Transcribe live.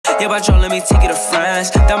Yeah, by Joe, let me take you to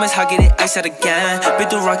France. Diamonds hot, get it ice out again. Been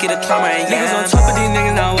through rocky, the climber and niggas on top of these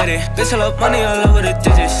niggas not with it. Bitch, I love money all over the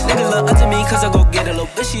digits. Niggas look up to me cause I go get it. Little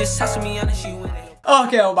bitch, she obsessed with me, and she with it.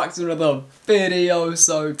 Okay, I'm back to another video.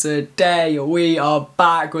 So today we are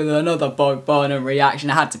back with another BURNHAM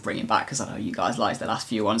reaction. I had to bring it back because I know you guys liked the last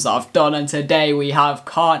few ones that I've done. And today we have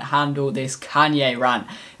Can't Handle This Kanye Rant.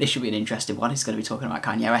 This should be an interesting one. He's going to be talking about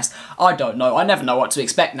Kanye West. I don't know. I never know what to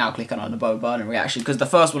expect now clicking on the BURNHAM reaction, because the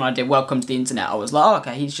first one I did, Welcome to the Internet, I was like, oh,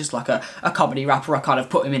 okay, he's just like a comedy rapper. I kind of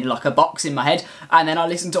put him in like a box in my head. And then I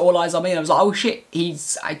listened to All Eyes on Me and I was like, oh shit,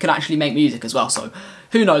 I can actually make music as well. So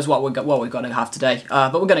who knows what we're going to have today,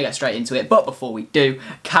 but we're going to get straight into it. But before we do,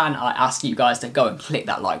 can I ask you guys to go and click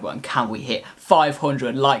that like button? Can we hit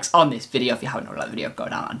 500 likes on this video? If you haven't already liked the video, go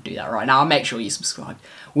down and do that right now. And make sure you subscribe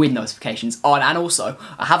with notifications on. And also,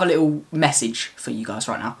 I have a little message for you guys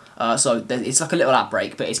right now. So it's like a little ad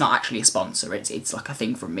break, but it's not actually a sponsor. It's like a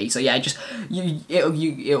thing from me. So yeah, just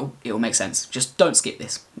it'll make sense. Just don't skip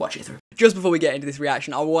this. Watch it through. Just before we get into this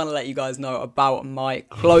reaction, I want to let you guys know about my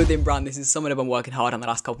clothing brand. This is something I've been working hard on the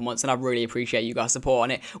last couple of months, and I really appreciate you guys' support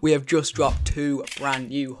on it. We have just dropped 2 brand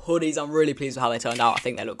new hoodies. I'm really pleased with how they turned out. I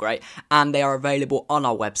think they look great, and they are available on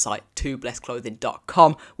our website,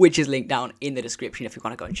 toblessedclothing.com, which is linked down in the description. If you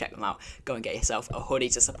want to go and check them out, go and get yourself a hoodie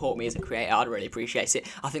to support me as a creator. I'd really appreciate it.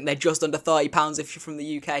 I think they're just under £30 if you're from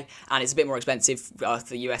the UK, and it's a bit more expensive for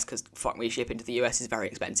the US because fuck me, shipping to the US is very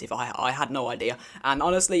expensive. I had no idea, and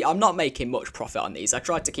honestly, I'm not making much profit on these. I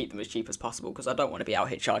tried to keep them as cheap as possible because I don't want to be out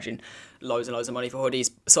here charging loads and loads of money for hoodies.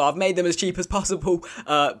 So I've made them as cheap as possible.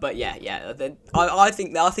 But yeah, I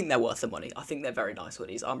think they're worth the money. I think they're very nice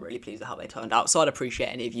hoodies. I'm really pleased with how they turned out. So I'd appreciate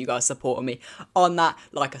any of you guys supporting me on that.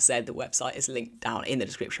 Like I said, the website is linked down in the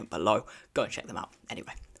description below. Go and check them out.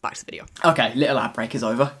 Anyway, back to the video. Okay, little ad break is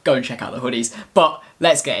over. Go and check out the hoodies. But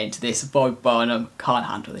let's get into this. BURNHAM, Can't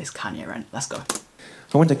Handle This Kanye Rant. Let's go.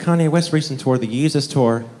 I went to Kanye West's recent tour, the Yeezus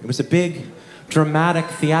tour. It was a big, dramatic,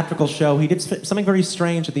 theatrical show. He did something very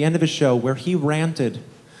strange at the end of his show where he ranted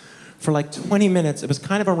for like 20 minutes. It was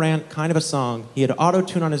kind of a rant, kind of a song. He had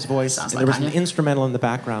auto-tune on his voice, and there was an instrumental in the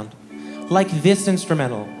background. Like this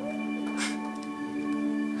instrumental.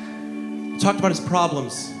 He talked about his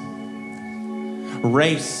problems.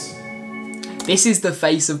 Race. This is the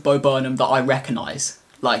face of BURNHAM that I recognise.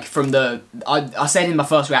 Like from I said in my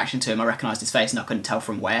first reaction to him, I recognised his face and I couldn't tell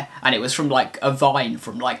from where. And it was from like a Vine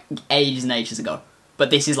from like ages and ages ago.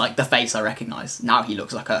 But this is like the face I recognise. Now he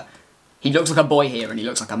looks like a boy here, and he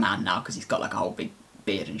looks like a man now because he's got like a whole big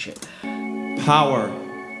beard and shit. Power.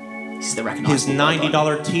 This is the recognisable. His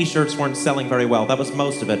 $90 t-shirts weren't selling very well. That was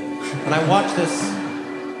most of it. And I watched this.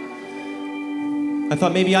 I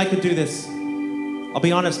thought maybe I could do this. I'll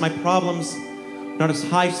be honest, my problems not as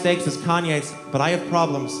high stakes as Kanye's, but I have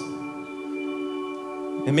problems.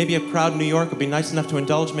 And maybe a crowd in New York would be nice enough to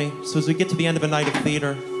indulge me. So as we get to the end of a night of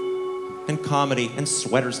theater and comedy and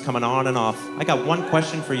sweaters coming on and off, I got one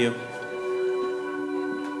question for you.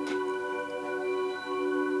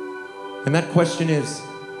 And that question is,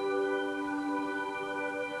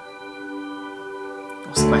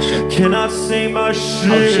 what's the question? Can I say my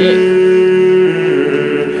shit? Oh shit.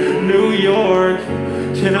 New York.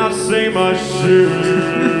 Can I say my shit?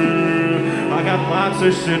 I got lots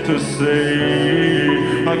of shit to say.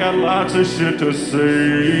 I got lots of shit to say.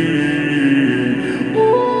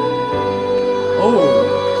 Oh.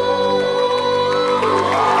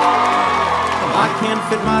 I can't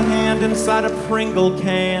fit my hand inside a Pringle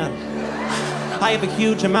can. I have a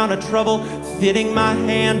huge amount of trouble fitting my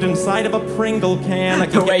hand inside of a Pringle can.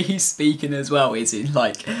 The way he's speaking as well is in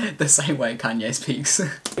like the same way Kanye speaks.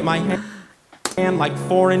 My hand like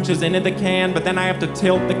 4 inches into the can, but then I have to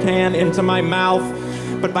tilt the can into my mouth.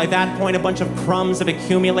 But by that point, a bunch of crumbs have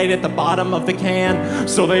accumulated at the bottom of the can,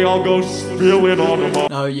 so they all go spilling on the bottom.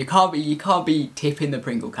 No, you can't be tipping the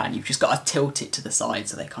Pringle can. You've just got to tilt it to the side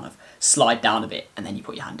so they kind of slide down a bit, and then you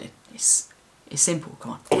put your hand in. It's simple.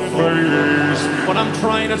 Come on. What I'm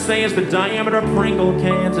trying to say is the diameter of Pringle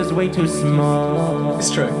cans is way too small.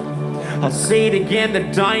 It's true. I'll say it again, the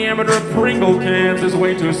diameter of Pringle cans is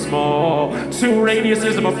way too small. 2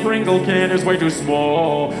 radiuses of a Pringle can is way too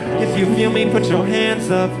small. If you feel me, put your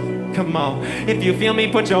hands up. Come on. If you feel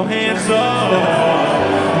me, put your hands up.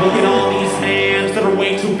 Look at all these hands that are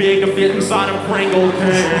way too big to fit inside a Pringle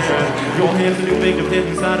can. Your hands are too big to fit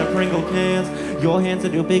inside a Pringle cans. Your hands are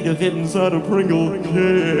too big to fit inside a Pringle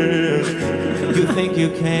can. You think you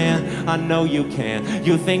can? I know you can.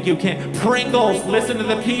 You think you can? Pringles, listen to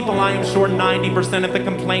the people. I am sure 90% of the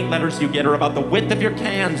complaint letters you get are about the width of your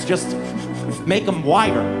cans. Just make them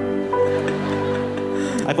wider.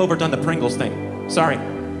 I've overdone the Pringles thing. Sorry.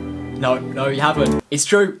 No, you haven't. It's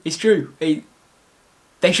true. It's true. They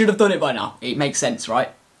should have done it by now. It makes sense, right?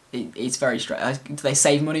 It's very straight. Do they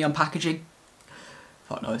save money on packaging?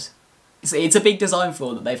 Fuck knows. It's a big design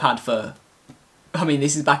flaw that they've had for... I mean,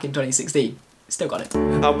 this is back in 2016. Still got it.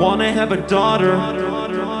 I wanna have a daughter.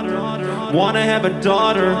 Wanna have a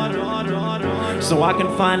daughter. So I can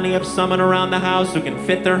finally have someone around the house who can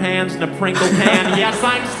fit their hands in a Pringle can. Yes,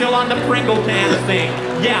 I'm still on the Pringle can thing.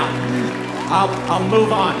 Yeah. I'll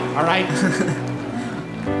move on, alright?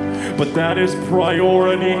 But that is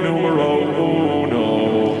priority numero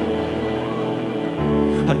uno.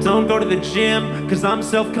 I don't go to the gym because I'm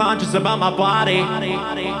self-conscious about my body.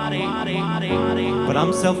 But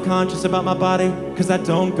I'm self-conscious about my body because I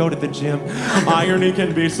don't go to the gym. Irony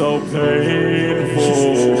can be so painful.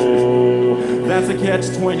 That's a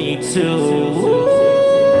catch-22.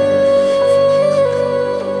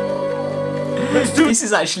 This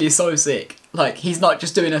is actually so sick. Like, he's not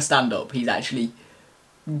just doing a stand-up, he's actually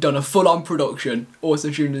done a full-on production, also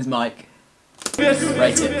tuned his mic.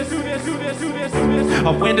 Rate it.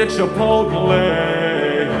 I went to Chipotle.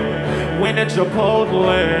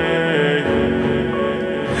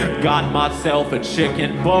 Got myself a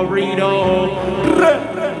chicken burrito.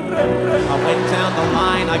 I went down the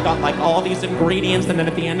line, I got like all these ingredients, and then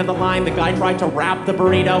at the end of the line, the guy tried to wrap the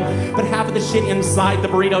burrito, but half of the shit inside the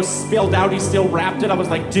burrito spilled out. He still wrapped it. I was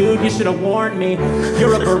like, dude, you should have warned me.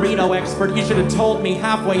 You're a burrito expert. You should have told me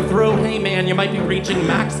halfway through, hey man, you might be reaching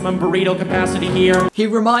maximum burrito capacity here. He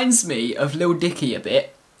reminds me of Lil Dicky a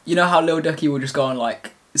bit. You know how Lil Dicky will just go on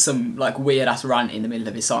like some like weird ass rant in the middle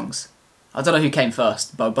of his songs? I don't know who came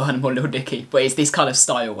first, Bo Burnham or Lil Dicky, but it's this kind of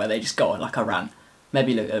style where they just go on like a rant.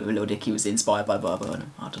 Maybe Lil Dicky was inspired by Bo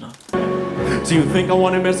Burnham, I don't know. Do you think I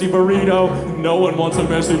want a messy burrito? No one wants a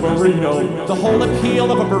messy burrito. The whole appeal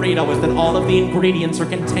of a burrito is that all of the ingredients are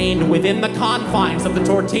contained within the confines of the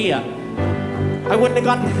tortilla. I wouldn't have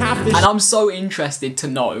gotten half this. And I'm so interested to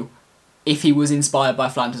know if he was inspired by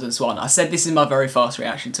Flanders and Swan. I said this in my very first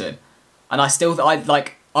reaction to him. And I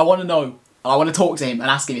want to know. I want to talk to him and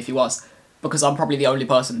ask him if he was. Because I'm probably the only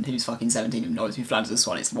person who's fucking 17 who knows who Flanders and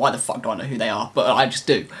Swan is. Why the fuck do I know who they are? But I just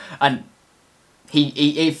do. And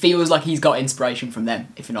it feels like he's got inspiration from them,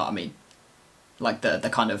 if you know what I mean. Like the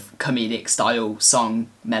kind of comedic style, song,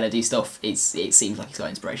 melody stuff, it seems like he's got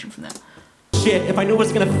inspiration from them. Shit, if I knew it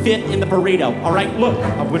was gonna fit in the burrito. Alright, look,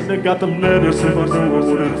 I wouldn't have got the lettuce if I knew it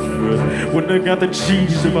wouldn't fit. Wouldn't have got the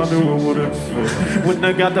cheese if I knew it wouldn't fit. Wouldn't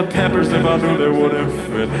have got the peppers if I knew they wouldn't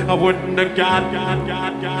fit. I wouldn't have got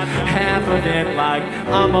half of it. Like,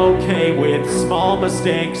 I'm okay with small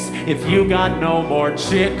mistakes. If you got no more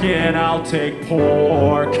chicken, I'll take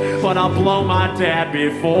pork. But I'll blow my dad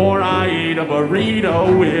before I eat a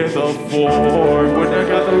burrito with a fork. Wouldn't have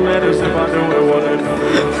got the lettuce if I knew it wouldn't fit.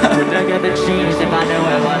 Wouldn't have got the cheese if I knew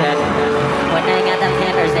it wouldn't. Wouldn't have got the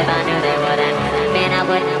peppers if I knew they wouldn't. Man, I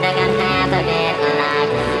wouldn't have got half of it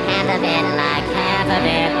like, half of it like, half of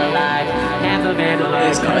it like, half of it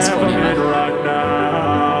like, half of it right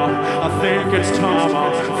now. I think it's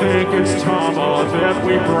time that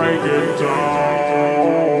we break it down.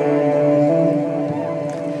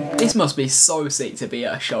 This must be so sick to be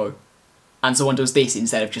at a show and someone does this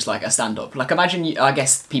instead of just like a stand-up. Like imagine, I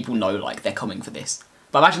guess people know like they're coming for this.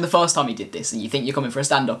 But imagine the first time he did this and you think you're coming for a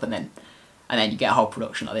stand-up and then you get a whole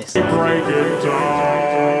production like this. Break it down.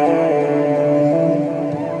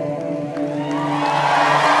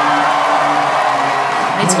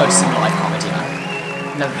 I need to go to some live comedy,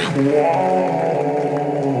 man. Never been.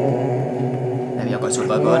 Maybe I'll go to a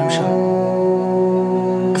Bo Burnham show.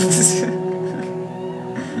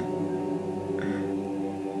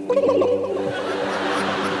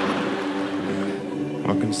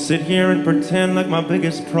 I can sit here and pretend like my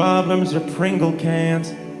biggest problems are Pringle cans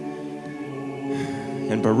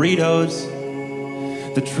and burritos.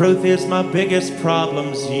 The truth is my biggest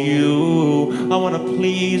problem's you. I want to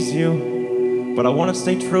please you, but I want to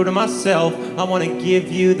stay true to myself. I want to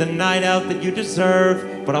give you the night out that you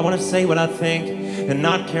deserve, but I want to say what I think and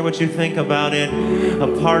not care what you think about it. A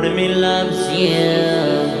part of me loves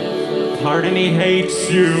you, part of me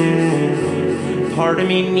hates you. Part of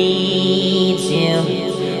me needs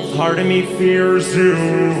you, part of me fears you.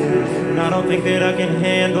 And I don't think that I can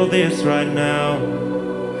handle this right now.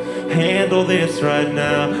 Handle this right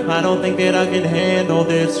now. I don't think that I can handle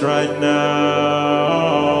this right now.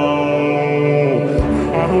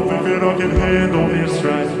 I don't think that I can handle this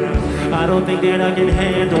right. I don't think that I can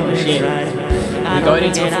handle this right. We're going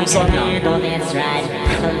into a full song now.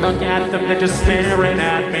 Look at them, they're just staring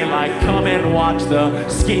at me like, come and watch the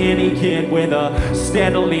skinny kid with a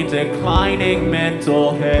steadily declining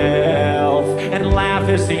mental health, and laugh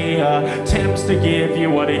as he attempts to give you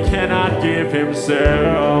what he cannot give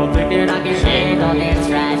himself. Think that I can handle this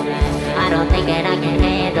right. I don't think that I can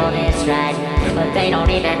handle this right. But they don't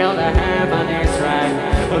even know the herb of this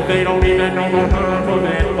right. But they don't even know the herb of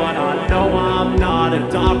it. But I know I'm not a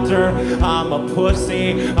doctor, I'm a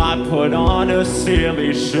pussy. I put on a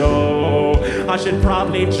silly show. I should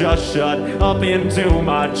probably just shut up and do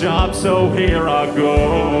my job, so here I go.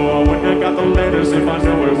 I wouldn't have got the lettuce if I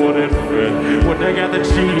knew it wouldn't fit. Wouldn't have got the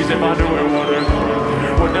cheese if I knew it wouldn't.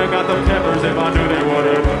 Wouldn't have got the peppers if I knew they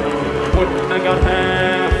wouldn't. Wouldn't have got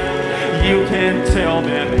half. You can tell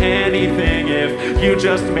them anything if you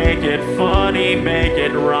just make it funny, make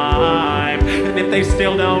it rhyme. And if they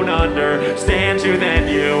still don't understand you, then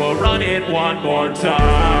you will run it one more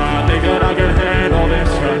time. I think that I can handle this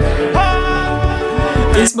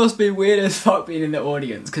right. This must be weird as fuck being in the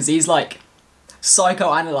audience, because he's like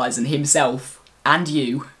psychoanalyzing himself and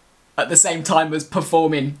you at the same time as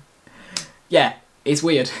performing. Yeah, it's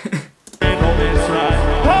weird. Handle this right.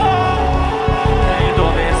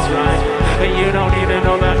 Handle this right. You don't even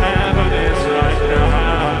know the half of this right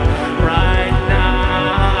now. Right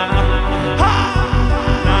now.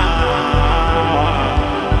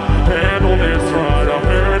 Handle this right. I'll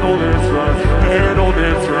handle this right. Handle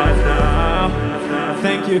this right now.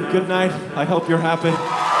 Thank you. Good night. I hope you're happy.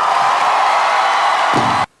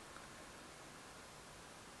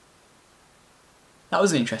 That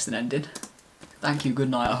was an interesting ending. Thank you, good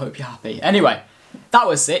night, I hope you're happy. Anyway, that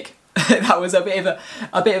was sick. That was a bit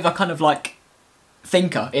of a kind of like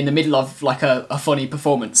thinker in the middle of like a funny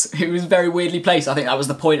performance. It was very weirdly placed. I think that was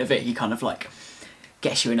the point of it. He kind of like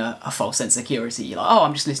gets you in a false sense of security. You're like, oh,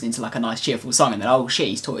 I'm just listening to like a nice cheerful song, and then oh shit,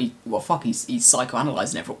 he's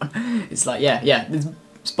psychoanalyzing everyone. It's like yeah.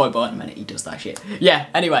 It's Bo Burnham and he does that shit. Yeah,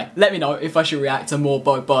 anyway, let me know if I should react to more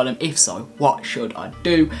Bo Burnham. If so, what should I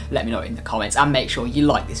do? Let me know in the comments, and make sure you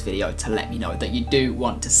like this video to let me know that you do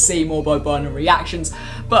want to see more Bo Burnham reactions.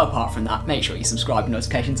 But apart from that, make sure you subscribe and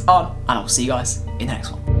notifications on, and I'll see you guys in the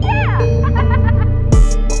next one. Yeah.